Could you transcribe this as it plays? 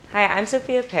Hi, I'm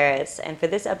Sophia Paris, and for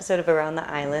this episode of Around the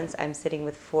Islands, I'm sitting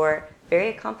with 4 very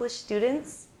accomplished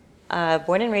students,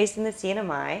 born and raised in the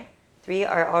CNMI. 3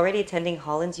 are already attending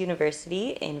Hollins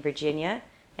University in Virginia,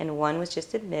 and 1 was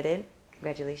just admitted.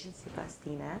 Congratulations,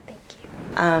 Sebastina. Thank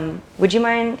you. Would you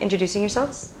mind introducing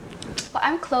yourselves? Well,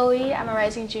 I'm Chloe. I'm a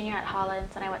rising junior at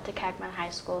Hollins, and I went to Cagman High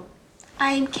School.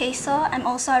 I'm Kaysel. I'm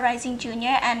also a rising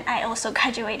junior, and I also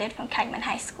graduated from Cagman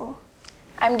High School.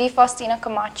 I'm Di Faustina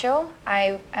Camacho.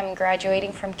 I am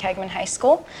graduating from Cagman High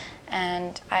School,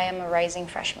 and I am a rising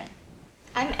freshman.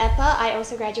 I'm Eppa. I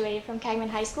also graduated from Cagman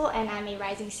High School, and I'm a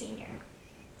rising senior.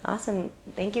 Awesome.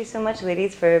 Thank you so much,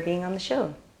 ladies, for being on the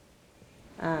show.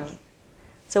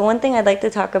 So one thing I'd like to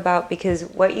talk about, because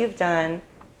what you've done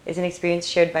is an experience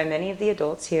shared by many of the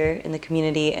adults here in the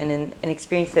community and an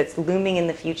experience that's looming in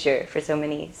the future for so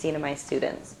many CNMI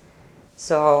students.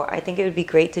 So I think it would be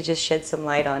great to just shed some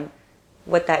light on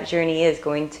what that journey is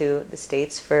going to the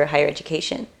States for higher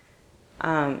education.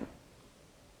 I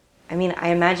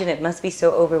imagine it must be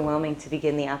so overwhelming to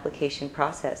begin the application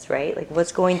process, right? Like,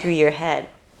 what's going through your head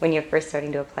when you're first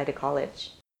starting to apply to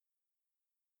college?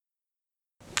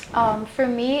 For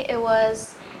me, it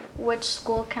was which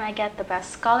school can I get the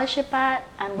best scholarship at,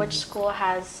 and which school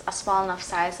has a small enough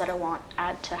size that I won't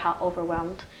add to how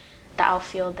overwhelmed that I'll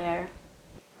feel there.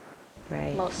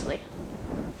 Right. Mostly.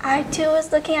 I too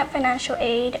was looking at financial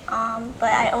aid,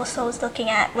 but I also was looking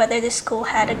at whether the school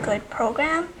had a good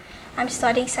program. I'm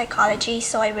studying psychology,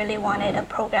 so I really wanted a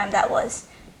program that was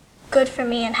good for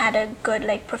me and had a good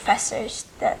professors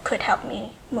that could help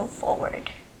me move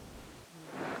forward.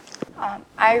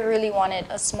 I really wanted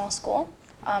a small school.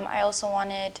 I also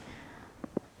wanted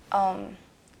a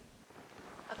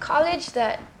college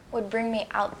that would bring me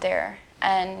out there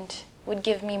and would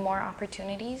give me more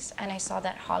opportunities, and I saw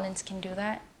that Hollins can do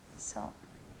that, so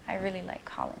I really like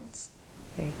Hollins.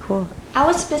 Very cool. I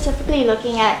was specifically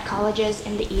looking at colleges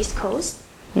in the East Coast.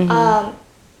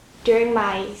 During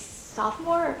my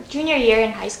junior year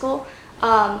in high school,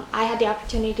 I had the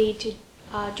opportunity to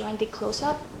join the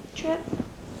Close-Up trip.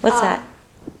 What's that?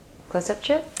 Close-Up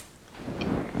trip?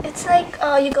 It's like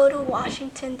you go to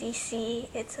Washington, D.C.,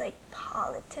 it's like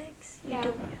politics. You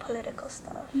do political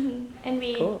stuff. And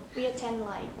we attend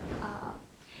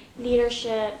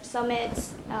leadership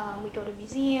summits, we go to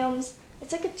museums.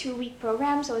 It's like a 2-week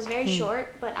program, so it's very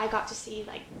short, but I got to see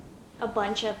a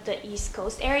bunch of the East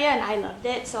Coast area, and I loved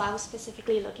it, so I was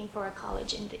specifically looking for a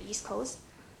college in the East Coast.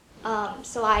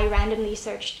 So I randomly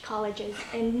searched colleges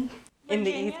in Virginia. In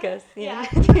the East Coast, yeah.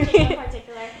 Virginia in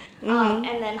particular.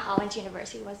 And then Hollins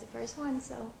University was the first one,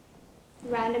 so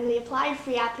randomly applied,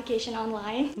 free application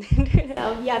online.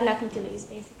 So you have nothing to lose,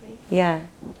 basically. Yeah.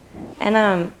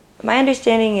 And my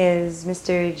understanding is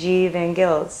Mr. G. Van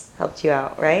Gils helped you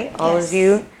out, right? All of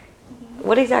you.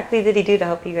 What exactly did he do to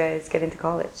help you guys get into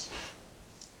college?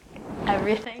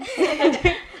 Everything.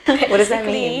 What does that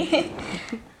mean?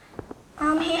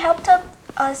 He helped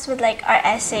us with our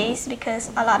essays, because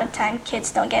a lot of time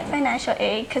kids don't get financial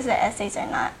aid because the essays are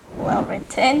not well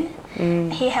written.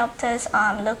 He helped us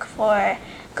look for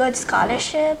good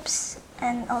scholarships,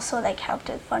 and also helped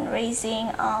with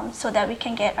fundraising so that we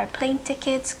can get our plane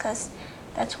tickets, because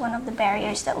that's one of the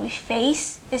barriers that we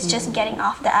face is just getting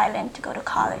off the island to go to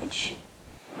college.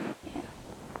 Yeah.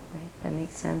 Right, that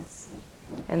makes sense.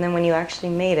 And then when you actually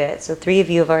made it, so 3 of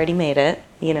you have already made it,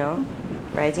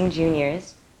 rising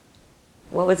juniors.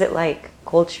 What was it like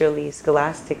culturally,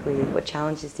 scholastically? What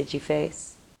challenges did you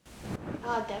face?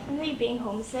 Definitely being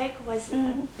homesick was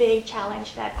a big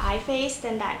challenge that I faced,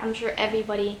 and that I'm sure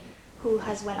everybody who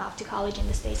has went off to college in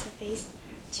the States have faced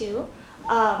too.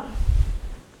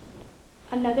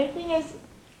 Another thing is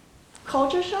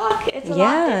culture shock. It's a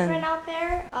lot different out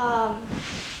there.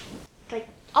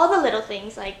 All the little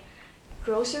things, like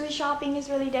grocery shopping is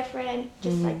really different.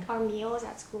 Just our meals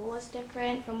at school is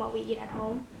different from what we eat at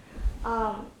home.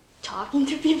 Talking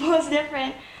to people is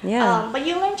different. Yeah. But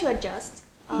you learn to adjust.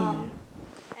 And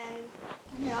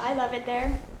I love it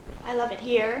there. I love it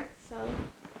here. So.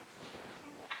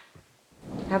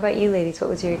 How about you, ladies? What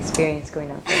was your experience going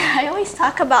out there? I always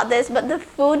talk about this, but the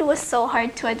food was so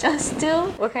hard to adjust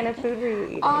to. What kind of food were you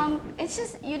eating? It's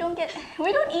just we don't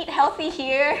eat healthy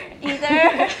here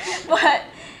either, but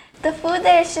the food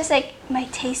there is just my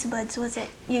taste buds wasn't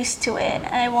used to it,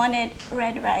 and I wanted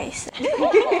red rice.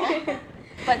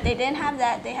 But they didn't have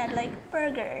that. They had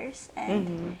burgers,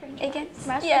 and it gets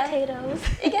Mashed potatoes.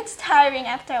 It gets tiring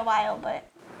after a while, but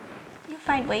you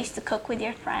find ways to cook with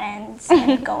your friends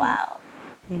and go out.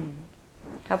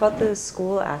 How about the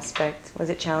school aspect? Was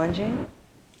it challenging?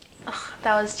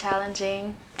 That was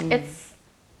challenging.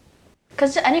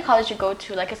 because any college you go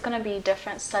to, like, it's going to be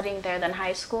different studying there than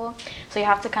high school. So you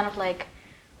have to kind of like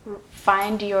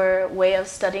find your way of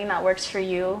studying that works for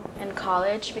you in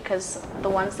college, because the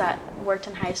ones that worked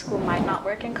in high school might not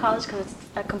work in college because it's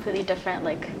a completely different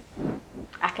like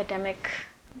academic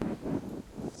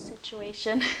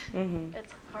situation.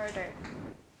 It's harder.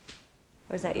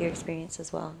 Was that your experience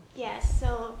as well? Yes,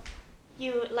 so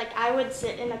I would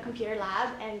sit in a computer lab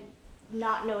and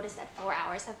not notice that 4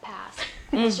 hours have passed.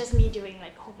 It's just me doing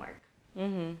like homework.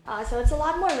 So it's a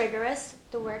lot more rigorous.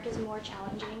 The work is more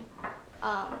challenging.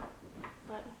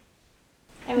 But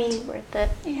I mean, It's worth it.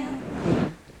 Yeah.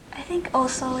 I think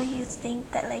also you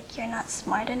think that like you're not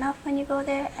smart enough when you go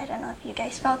there. I don't know if you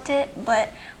guys felt it,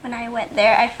 but when I went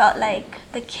there, I felt like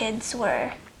the kids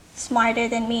were smarter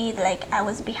than me, like I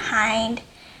was behind.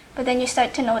 But then you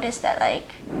start to notice that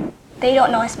like they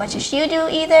don't know as much as you do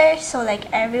either, so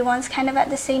like everyone's kind of at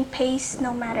the same pace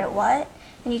no matter what,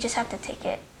 and you just have to take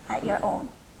it at your own,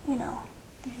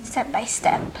 step by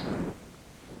step.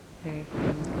 Very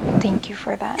cool. Thank you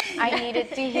for that. I needed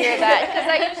to hear that because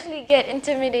I usually get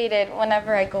intimidated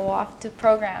whenever I go off to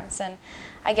programs, and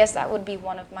I guess that would be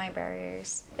one of my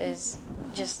barriers, is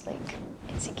just like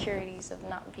insecurities of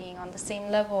not being on the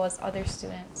same level as other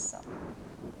students. So.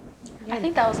 I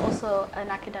think that was also an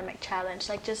academic challenge,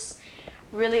 like just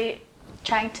really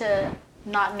trying to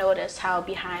not notice how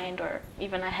behind or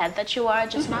even ahead that you are,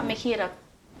 just not making it a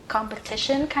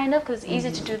competition kind of, because it's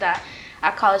easy to do that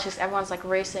at college because everyone's like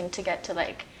racing to get to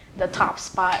like the top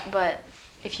spot. But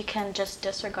if you can just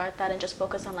disregard that and just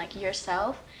focus on like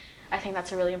yourself, I think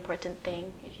that's a really important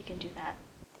thing if you can do that.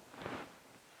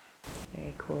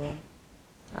 Very cool.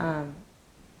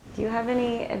 Do you have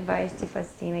any advice to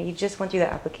Faustina? You just went through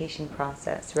the application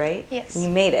process, right? Yes. You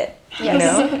made it.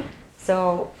 Yes.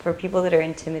 So for people that are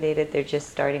intimidated, they're just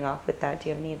starting off with that. Do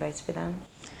you have any advice for them?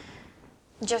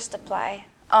 Just apply.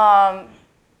 No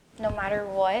matter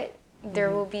what, there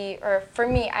will be, or for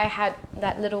me, I had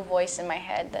that little voice in my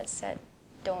head that said,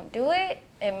 don't do it.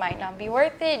 It might not be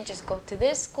worth it. Just go to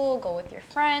this school, go with your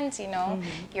friends,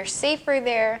 you're safer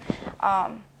there.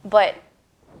 But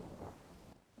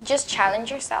just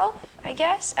challenge yourself, I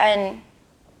guess, and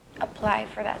apply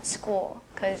for that school,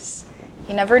 because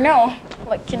you never know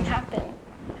what can happen.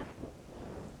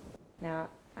 Now,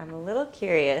 I'm a little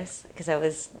curious because I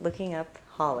was looking up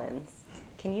Hollins.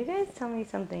 Can you guys tell me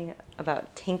something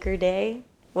about Tinker Day?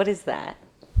 What is that?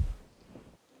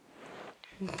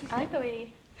 I like the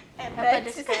way Peppa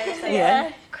describes it.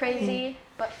 Yeah. Crazy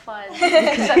but fun.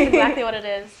 That's exactly what it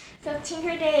is. so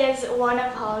Tinker Day is one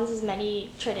of Holland's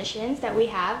many traditions that we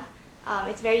have.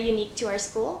 It's very unique to our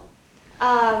school.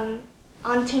 On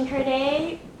Tinker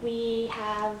Day, we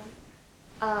have,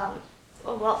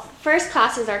 first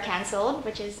classes are canceled,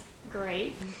 which is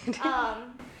great.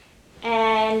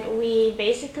 And we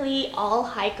basically all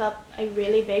hike up a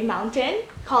really big mountain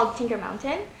called Tinker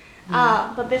Mountain.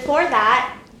 But before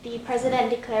that, the president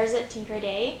declares it Tinker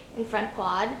Day in Front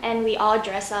Quad, and we all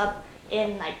dress up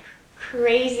in like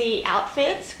crazy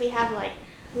outfits. We have like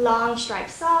long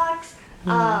striped socks,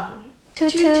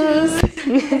 tutus,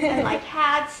 and like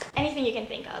hats, anything you can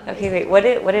think of. Okay, wait. What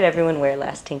did everyone wear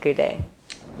last Tinker Day?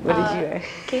 What did you wear?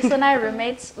 Queso and I are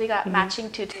roommates. We got matching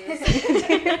tutus.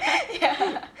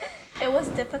 Yeah. It was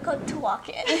difficult to walk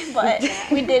in, but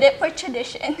we did it for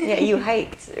tradition. Yeah, you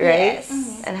hiked, right?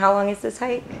 Yes. And how long is this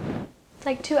hike? It's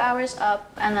like 2 hours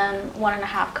up and then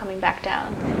 1.5 coming back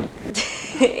down.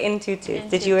 In tutus. In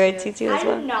Did you wear a tutus. tutu as I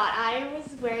well? did not. I was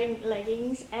wearing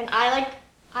leggings, and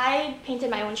I painted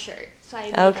my own shirt, so I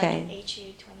made Okay. like an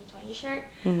HU 2020 shirt.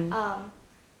 Mhm.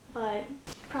 But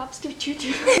props to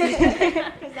tutu,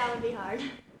 because that would be hard.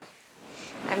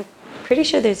 I'm pretty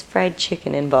sure there's fried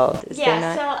chicken involved. Is there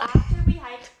Yeah. not? So after we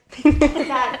hike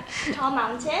that tall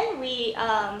mountain, we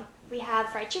have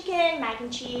fried chicken, mac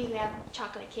and cheese. We have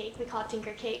chocolate cake. We call it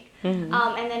Tinker Cake. Mhm.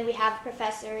 And then we have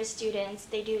professors, students.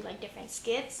 They do like different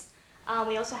skits.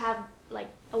 We also have like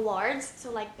awards,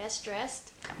 so like best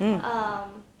dressed.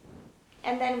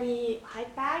 And then we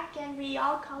hike back, and we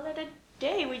all call it a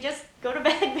day. We just go to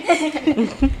bed.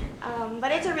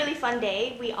 But it's a really fun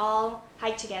day. We all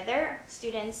hike together,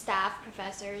 students, staff,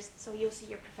 professors. So you'll see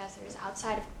your professors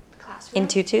outside of the classroom. In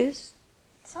tutus?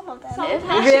 Some of them.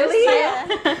 Sometimes. Really?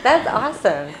 Yeah. That's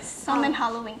awesome. Some in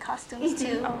Halloween costumes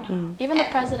too. Even the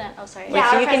president. Oh, sorry. Wait,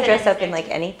 Yeah, so our you can dress president up is in there like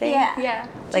too. anything? Yeah. Yeah.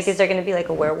 Like, is there going to be like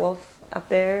a werewolf up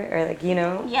there? Or like,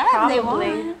 Yeah, Probably. they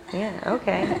want. Yeah,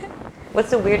 okay. What's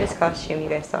the weirdest costume you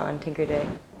guys saw on Tinker Day?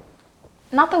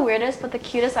 Not the weirdest, but the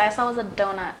cutest I saw was a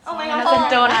donut. Oh my Someone gosh.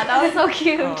 has a donut. That was so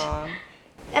cute. Aw.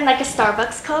 and like a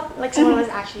Starbucks cup. Like someone was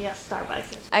actually at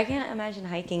Starbucks. I can't imagine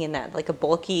hiking in that, like a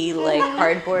bulky, like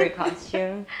cardboard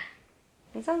costume.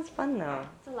 It sounds fun though.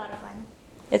 It's a lot of fun.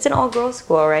 It's an all-girls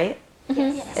school, right?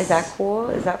 Yes. Is that cool?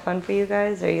 Is that fun for you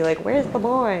guys? Or are you like, where's the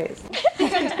boys?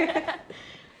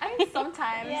 I mean,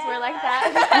 sometimes we're like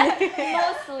that.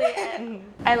 Mostly,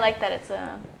 I like that it's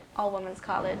a all-women's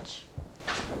college.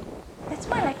 It's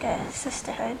more like a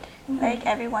sisterhood. Like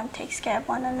everyone takes care of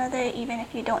one another. Even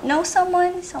if you don't know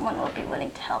someone, someone will be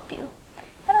willing to help you.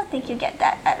 I don't think you get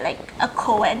that at like a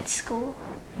co-ed school.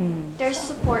 There's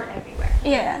support everywhere.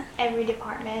 Yeah. Every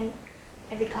department,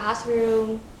 every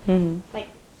classroom. Hmm. Like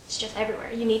it's just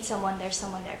everywhere. You need someone. There's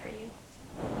someone there for you.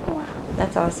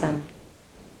 That's awesome.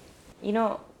 You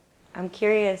know, I'm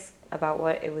curious about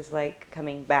what it was like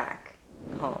coming back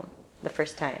home the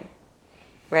first time,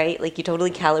 right? Like you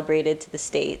totally calibrated to the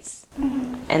States,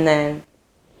 and then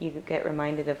you get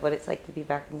reminded of what it's like to be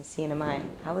back in the CNMI.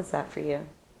 How was that for you?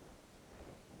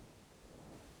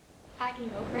 I can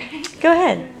go first. Go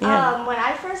ahead. Yeah. When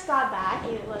I first got back,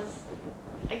 it was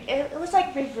like it was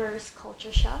like reverse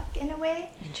culture shock in a way.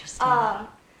 Interesting.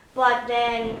 But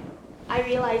then I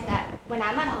realized that when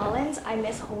I'm at Hollins, I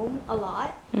miss home a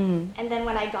lot, and then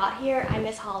when I got here, I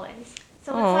miss Hollins.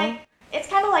 So Aw. it's like it's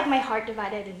kind of like my heart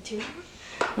divided in two.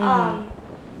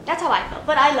 That's how I felt.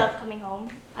 But I love coming home.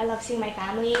 I love seeing my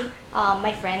family,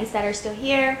 my friends that are still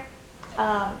here,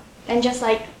 and just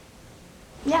like,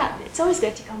 yeah, it's always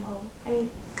good to come home. I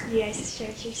mean, you guys share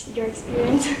your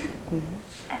experience.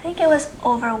 I think it was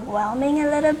overwhelming a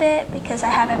little bit because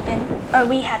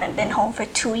we haven't been home for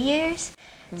 2 years.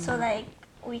 So like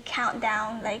we count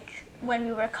down like when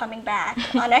we were coming back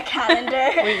on our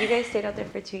calendar. Wait, you guys stayed out there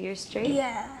for 2 years straight?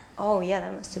 Yeah. Oh yeah,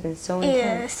 that must have been so Yeah.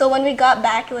 intense. So when we got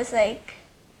back, it was like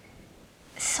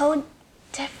so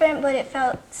different, but it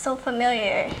felt so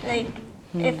familiar. Like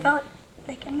it felt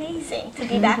like amazing to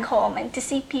be back home and to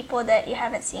see people that you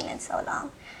haven't seen in so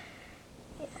long.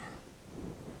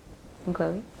 And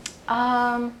Chloe?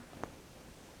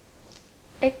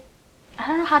 I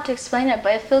don't know how to explain it,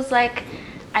 but it feels like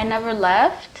I never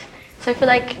left. So I feel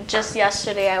like just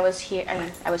yesterday I was here. I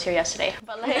mean, I was here yesterday,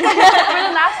 but like for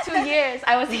the last 2 years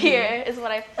I was here is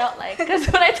what I felt like. Because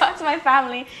when I talk to my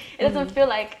family, it doesn't feel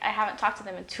like I haven't talked to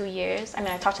them in 2 years. I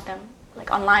mean, I talked to them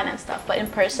like online and stuff, but in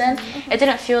person, it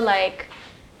didn't feel like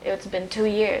it's been 2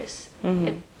 years.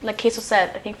 It, like Keso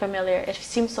said, I think familiar. It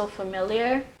seems so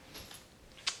familiar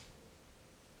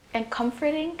and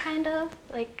comforting, kind of.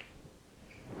 Like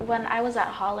when I was at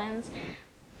Hollins,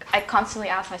 I constantly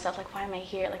asked myself, like, why am I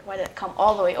here? Like, why did I come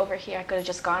all the way over here? I could have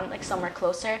just gone like somewhere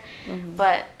closer.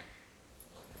 But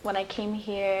when I came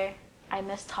here, I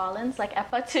missed Hollins, like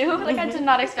Effa too. Like I did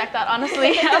not expect that,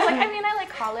 honestly. I was like, I mean, I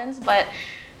like Hollins, but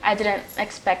I didn't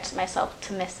expect myself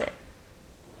to miss it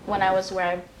when I was where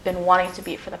I've been wanting to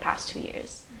be for the past 2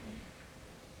 years.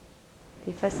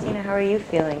 Faustina, how are you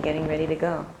feeling getting ready to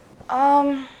go?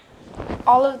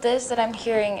 All of this that I'm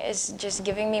hearing is just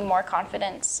giving me more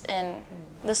confidence in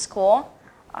the school.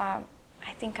 I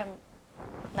think I'm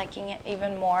liking it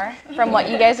even more from what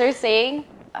you guys are saying.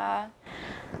 I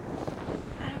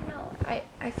don't know.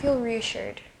 I feel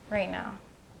reassured right now.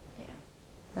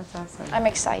 That's awesome. I'm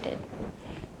excited.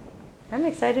 I'm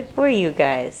excited for you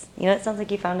guys. You know, it sounds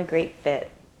like you found a great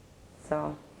fit.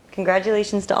 So,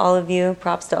 congratulations to all of you.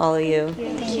 Props to all of you.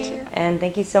 Thank you. And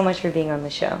thank you so much for being on the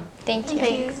show. Thank you.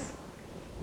 Thanks.